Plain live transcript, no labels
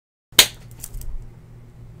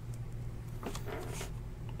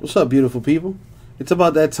What's up, beautiful people? It's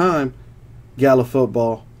about that time. Gala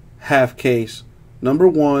football, half case, number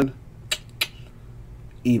 1,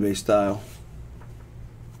 eBay style.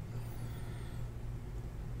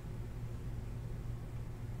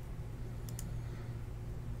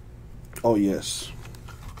 Oh yes.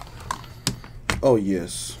 Oh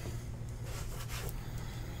yes.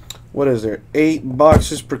 What is there? 8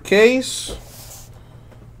 boxes per case.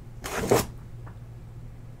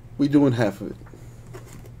 We doing half of it.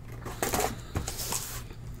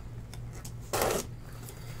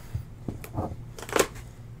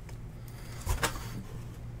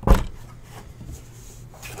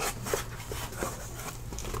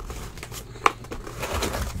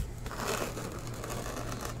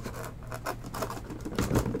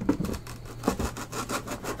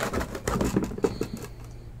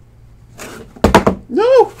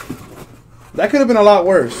 No! That could have been a lot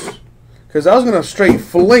worse. Because I was going to straight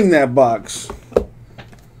fling that box.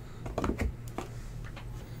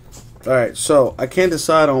 Alright, so I can't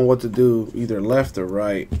decide on what to do, either left or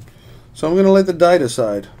right. So I'm going to let the die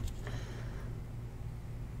decide.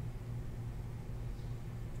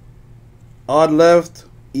 Odd left,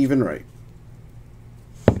 even right.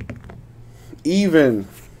 Even.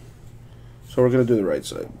 So we're going to do the right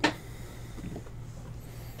side.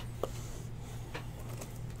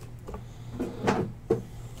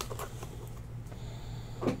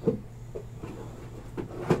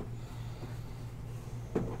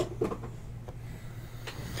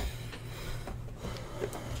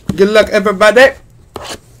 Good luck, everybody.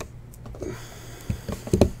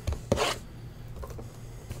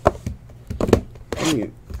 Dang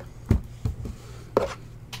it.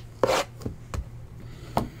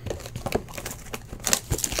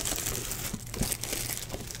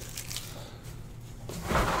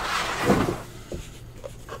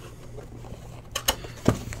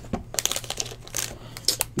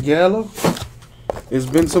 Gala, it's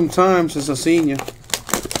been some time since I seen you.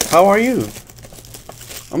 How are you?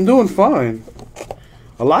 I'm doing fine.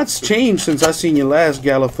 A lot's changed since I seen you last,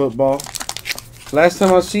 Gala football. Last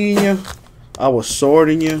time I seen you, I was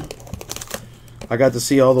sorting you. I got to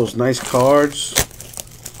see all those nice cards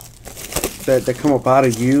that come up out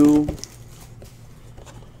of you.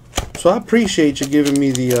 So I appreciate you giving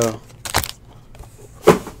me the,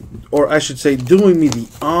 or I should say, doing me the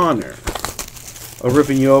honor of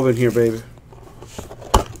ripping you over in here, baby.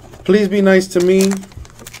 Please be nice to me,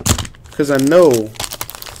 because I know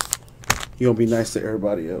you'll be nice to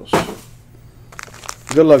everybody else.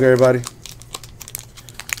 Good luck, everybody.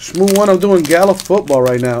 Smooth one. I'm doing Gala football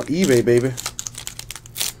right now. eBay, baby.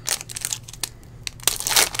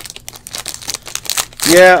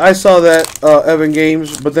 Yeah, I saw that, Evan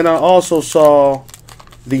Games. But then I also saw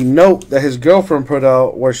the note that his girlfriend put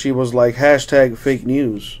out where she was like, hashtag fake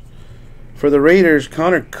news. For the Raiders,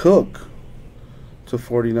 Connor Cook to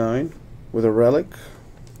 49 with a relic.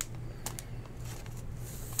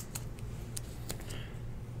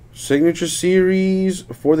 Signature Series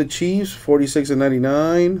for the Chiefs,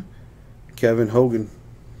 46/99, Kevin Hogan.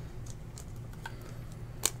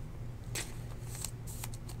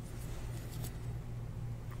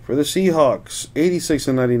 For the Seahawks,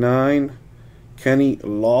 86/99, Kenny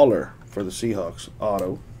Lawler for the Seahawks,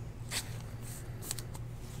 auto.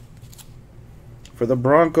 For the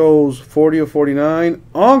Broncos, 40/49,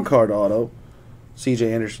 on-card auto,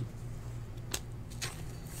 C.J. Anderson.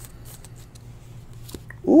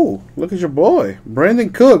 Ooh, look at your boy.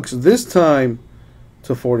 Brandon Cooks, this time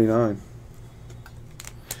to 49.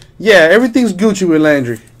 Yeah, everything's Gucci with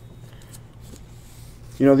Landry.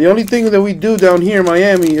 You know, the only thing that we do down here in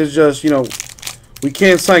Miami is just, you know, we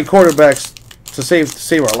can't sign quarterbacks to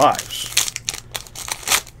save our lives.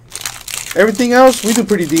 Everything else, we do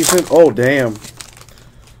pretty decent. Oh, damn.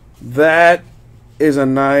 That is a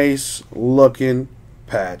nice looking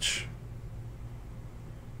patch.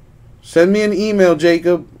 Send me an email,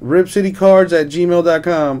 Jacob.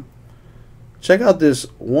 ripcitycards@gmail.com. Check out this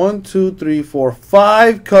 1, 2, 3, 4,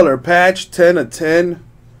 5 color patch, 10/10.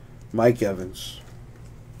 Mike Evans.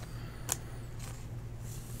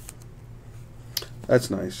 That's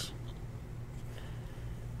nice.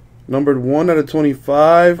 Numbered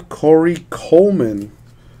 1/25. Corey Coleman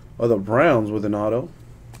of the Browns with an auto.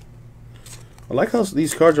 I like how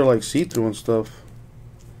these cards are like see-through and stuff.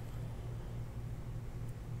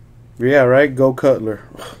 Yeah, right? Go Cutler.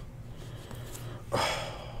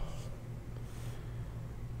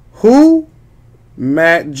 Who?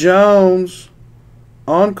 Matt Jones.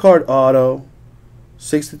 On-card auto.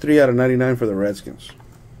 63/99 for the Redskins.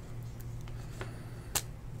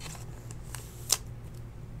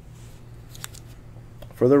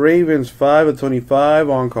 For the Ravens, 5/25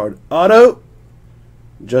 on-card auto.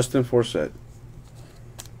 Justin Forsett.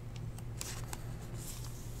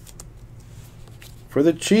 For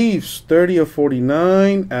the Chiefs, 30 of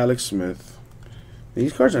 49, Alex Smith.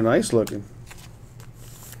 These cards are nice looking.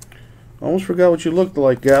 Almost forgot what you looked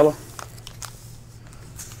like, Gala.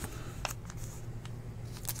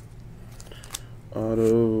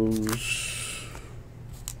 Autos.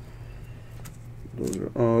 Those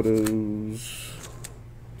are autos.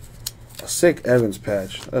 A sick Evans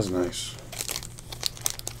patch. That's nice.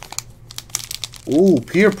 Ooh,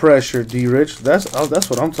 peer pressure, D-Rich. That's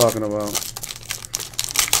what I'm talking about.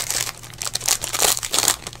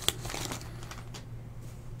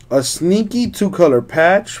 A sneaky 2-color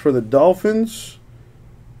patch for the Dolphins.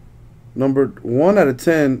 Numbered 1 out of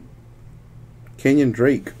 10. Kenyon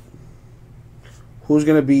Drake. Who's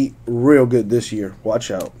going to be real good this year?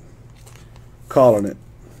 Watch out. Calling it.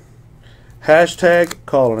 Hashtag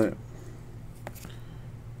calling it.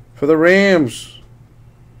 For the Rams.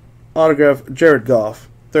 Autograph Jared Goff.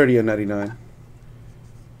 30 of 99.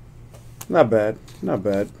 Not bad. Not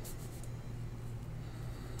bad.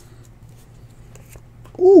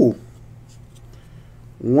 Ooh.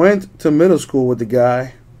 Went to middle school with the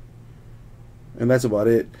guy. And that's about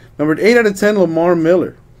it. Numbered 8 out of 10, Lamar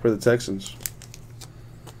Miller for the Texans.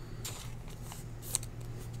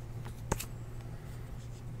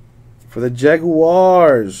 For the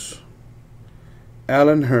Jaguars,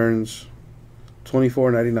 Allen Hurns,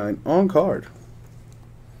 $24.99 on card.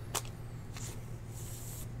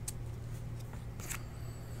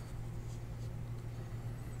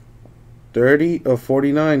 $30 of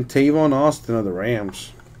 49, Tavon Austin of the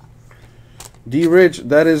Rams. D-Rich,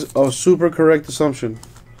 that is a super correct assumption.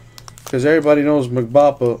 Because everybody knows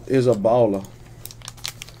McBapa is a baller.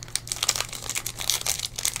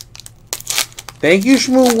 Thank you,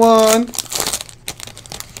 Shmoo1.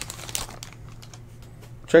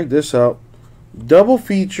 Check this out. Double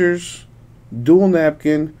features, dual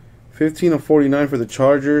napkin, 15 of 49 for the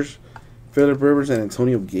Chargers. Phillip Rivers and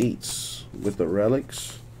Antonio Gates with the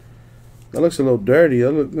relics. That looks a little dirty.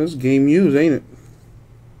 That's game used, ain't it?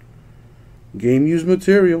 Game used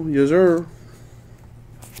material, yes sir.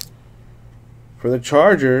 For the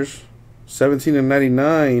Chargers, 17 of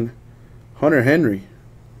 99, Hunter Henry,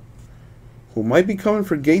 who might be coming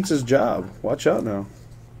for Gates' job. Watch out now.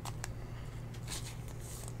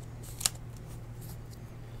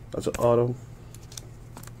 That's an auto.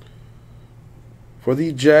 For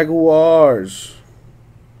the Jaguars,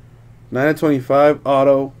 9 of 25,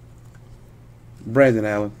 auto, Brandon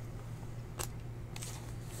Allen.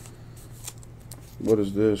 What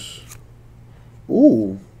is this?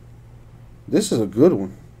 Ooh. This is a good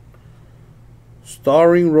one.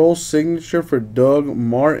 Starring role signature for Doug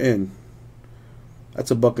Martin.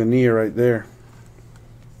 That's a Buccaneer right there.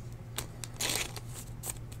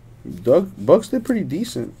 Bucks did pretty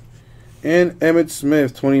decent. And Emmitt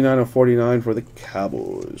Smith, 29 of 49 for the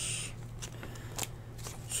Cowboys.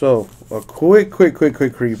 So, a quick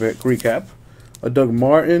recap. A Doug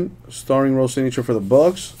Martin starring role signature for the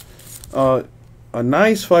Bucks. A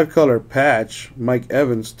nice 5-color patch, Mike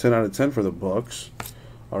Evans, 10 out of 10 for the Bucks.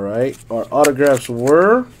 All right, our autographs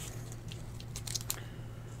were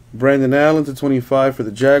Brandon Allen to 25 for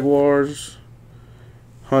the Jaguars,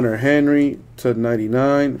 Hunter Henry to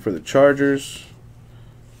 99 for the Chargers,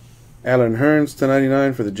 Allen Hurns to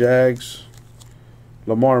 99 for the Jags,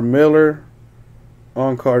 Lamar Miller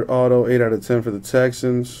on-card auto, 8 out of 10 for the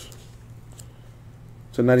Texans,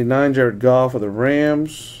 to 99 Jared Goff of the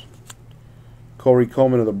Rams. Corey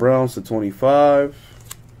Coleman of the Browns to 25.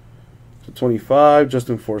 To 25,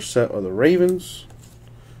 Justin Forsett of the Ravens.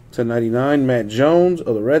 To 99, Matt Jones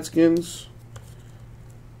of the Redskins.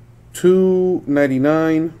 To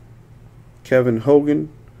 99, Kevin Hogan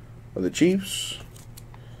of the Chiefs.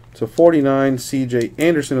 To 49, C.J.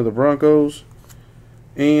 Anderson of the Broncos.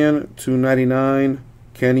 And to 99,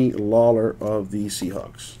 Kenny Lawler of the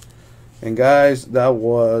Seahawks. And guys, that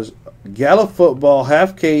was Gala Football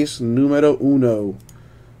half case numero uno,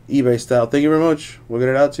 eBay style. Thank you very much. We'll get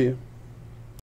it out to you.